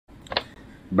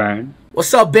Ben.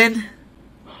 What's up, Ben?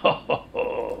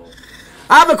 I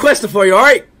have a question for you,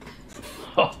 alright?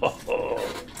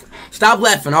 Stop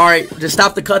laughing, alright? Just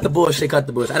stop the cut the bullshit.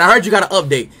 And I heard you got an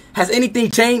update. Has anything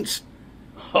changed?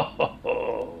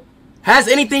 Has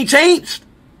anything changed?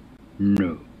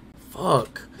 No.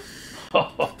 Fuck.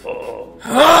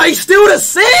 He's still the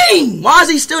same! Why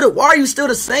are you still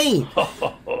the same?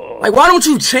 Like, why don't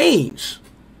you change?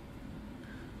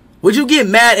 Would you get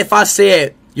mad if I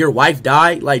said your wife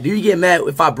died? Like, do you get mad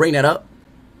if I bring that up?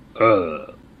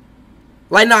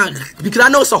 Like, nah, because I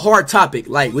know it's a hard topic.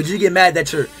 Like, would you get mad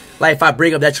that if I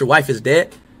bring up that your wife is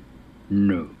dead?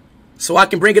 No. So I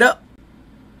can bring it up?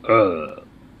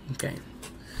 Okay.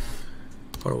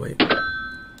 Hold on, wait.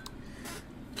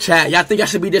 Chat, y'all think I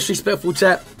should be disrespectful,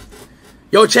 chat?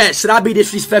 Yo, chat, should I be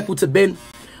disrespectful to Ben?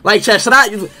 Like, chat, should I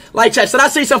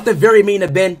say something very mean to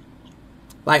Ben?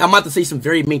 Like, I'm about to say some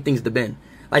very mean things to Ben.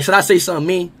 Like, should I say something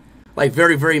mean? Like,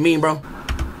 very, very mean, bro?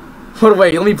 Hold on,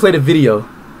 wait, let me play the video.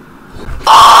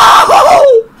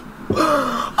 Oh!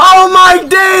 Oh my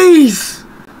days!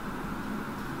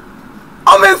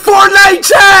 I'm in Fortnite,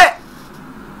 chat!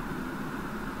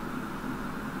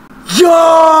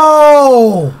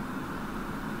 Yo!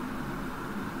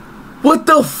 What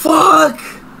the fuck?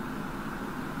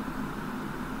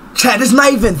 Chat, it's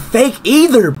not even fake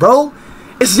either, bro.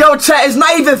 Yo, chat, it's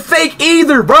not even fake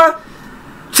either, bro.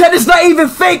 Chat, it's not even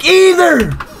fake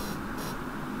either.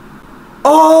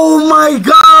 Oh my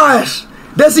gosh.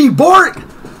 Does he bork?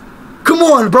 Come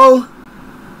on, bro.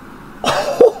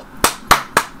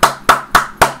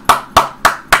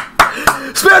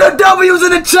 Spare the W's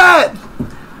in the chat.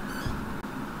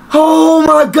 Oh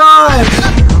my gosh.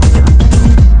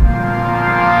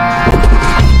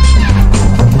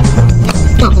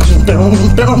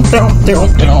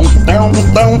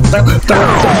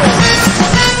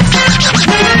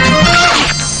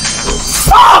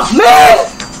 Fuck, man!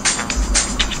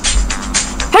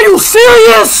 Are you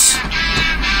serious?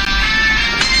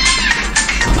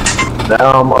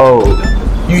 Now I'm old.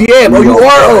 Yeah, bro, you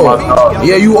are old.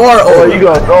 Yeah, you are old. Boy, you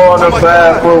gonna go in the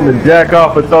bathroom and jack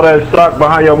off and throw that sock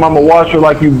behind your mama washer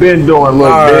like you been doing, little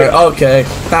bitch. Alright, okay.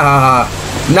 Ha ha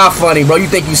ha. Not funny, bro. You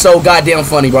think you so goddamn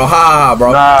funny, bro. Ha ha,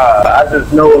 bro. Nah, I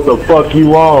just know what the fuck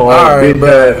you on. Alright, bro.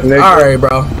 Ass nigga. Alright,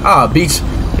 bro. Ah, beach.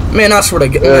 Man, I swear to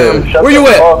God. Yeah, where you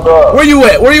at? Where you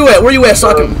at? Where you at? Where you at?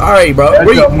 Sucking. Alright, bro. That's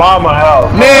Where you? your mama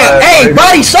house. Man, hey,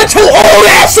 buddy, shut your old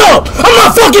ass up! I'm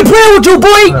not fucking playing with you,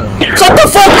 boy! Shut the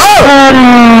fuck up!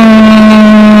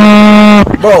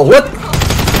 Bro, what?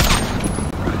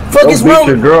 Fuck is wrong?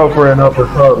 Beat your girlfriend up or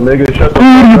something, nigga. Shut the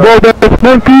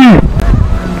fuck up.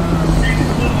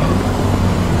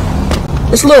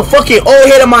 This little fucking old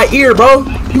head in my ear, bro.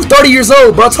 You 30 years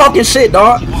old, bro. Talking shit,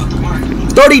 dog.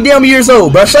 30 damn years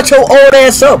old, bro. Shut your old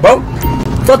ass up, bro.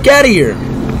 Fuck out of here.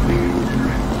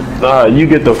 Nah, you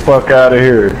get the fuck out of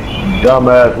here,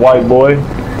 dumbass white boy.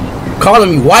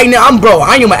 Calling me white now?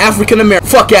 I am an African American.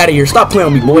 Fuck out of here. Stop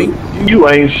playing with me, boy. You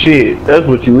ain't shit. That's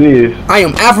what you is. I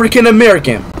am African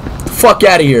American. Fuck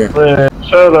out of here. Man,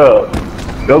 shut up.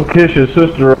 Go kiss your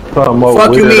sister or something.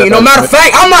 Fuck you mean? No matter of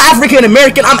fact, I'm not African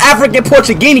American. I'm African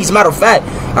Portuguese. Matter of fact,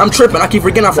 I'm tripping. I keep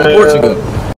forgetting I'm from Portugal.